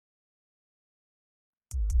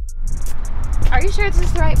Are you sure this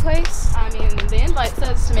is the right place? I mean, the invite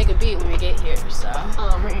says to make a beat when we get here, so.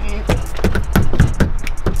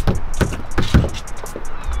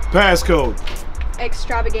 Passcode.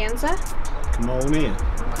 Xxtravaganza. Come on in.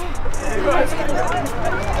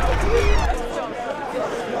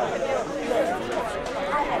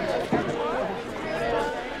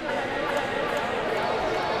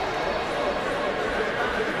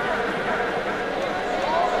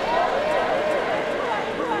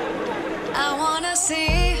 I wanna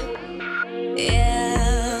see,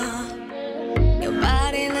 yeah, your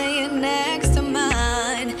body laying next to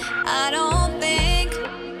mine. I don't think,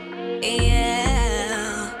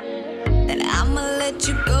 yeah, that I'ma let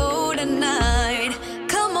you go tonight.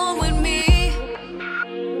 Come on with me,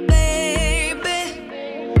 baby.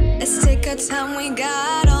 Let's take our time, we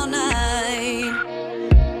got all night.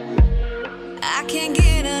 I can't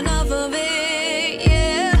get enough of it,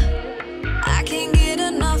 yeah. I can't get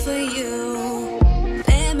enough of you.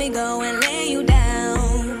 Let me go and lay you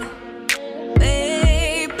down,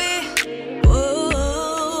 baby.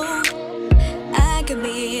 Whoa, I could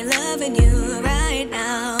be loving you right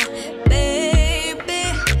now,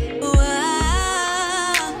 baby.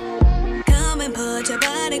 Wow, come and put your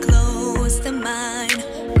body close to mine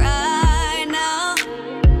right now.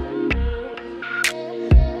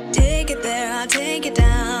 Take it there, I'll take it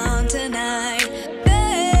down tonight.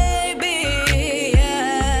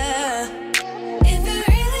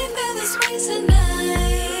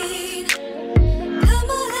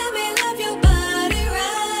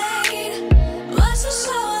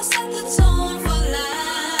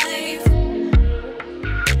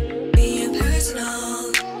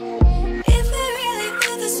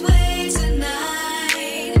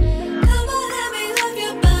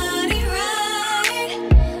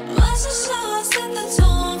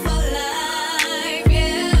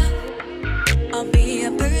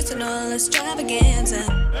 Extravaganza,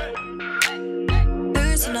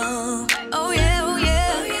 personal, oh yeah, oh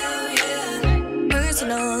yeah, oh yeah, oh yeah.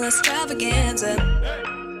 Personal extravaganza,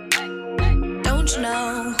 don't you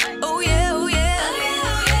know, oh yeah, oh yeah, oh yeah,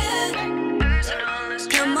 oh yeah. Personal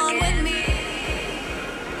extravaganza. Come on with me.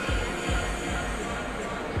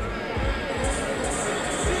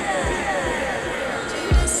 Do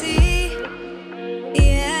you see,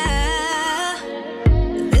 yeah,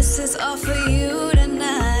 this is all for you.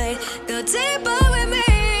 Go deeper with me,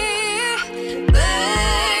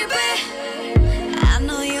 baby. I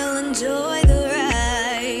know you'll enjoy the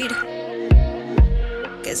ride,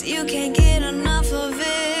 'cause you can't get enough of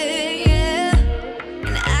it, yeah.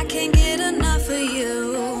 And I can't get enough of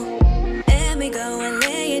you. Let me go and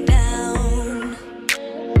lay it down,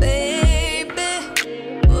 baby.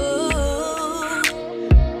 Whoa,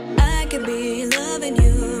 I could be loving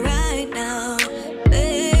you right now.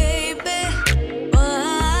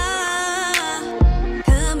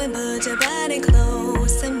 Put your body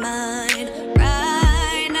close to mine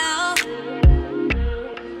right now.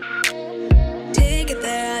 Take it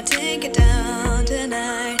there, I'll take it down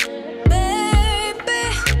tonight, baby.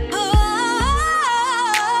 Oh,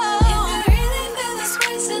 if you really feel this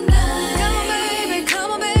way tonight, come on, baby,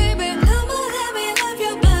 come on, baby. Come on, let me love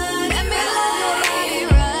your body. Let me love your body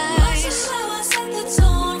right. Watch the show and set the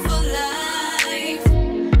tone for life.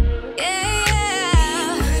 Yeah,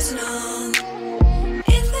 yeah. Be personal.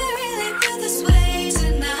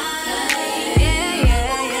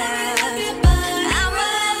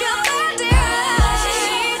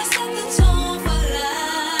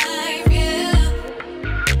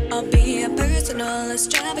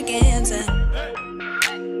 Extravaganza.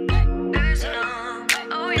 Personal,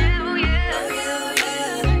 oh yeah, oh yeah, oh yeah, oh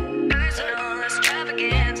yeah. Personal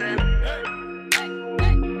extravaganza.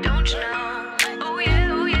 Don't you know? Oh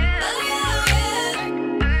yeah, oh yeah, oh yeah, oh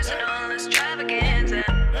yeah. Personal extravaganza.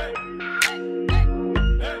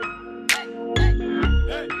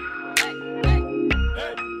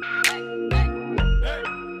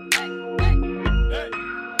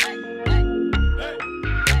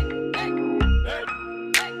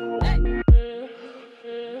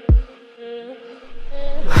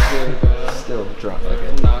 Still drunk.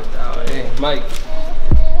 Okay, knocked out. Hey, Mike.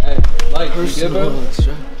 Hey, Mike, you good, bro?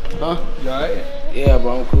 Huh? You alright? Yeah,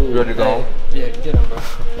 bro, I'm cool. You ready to go home? Yeah, get him, bro.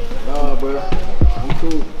 Nah, bro. I'm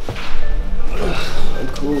cool. I'm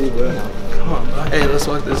cool, bro. Come on, bro. Hey, let's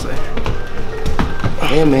walk this way.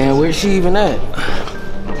 Hey, man, where's she even at?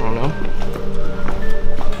 I don't know.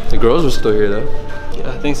 The girls were still here, though.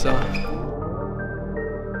 Yeah, I think so.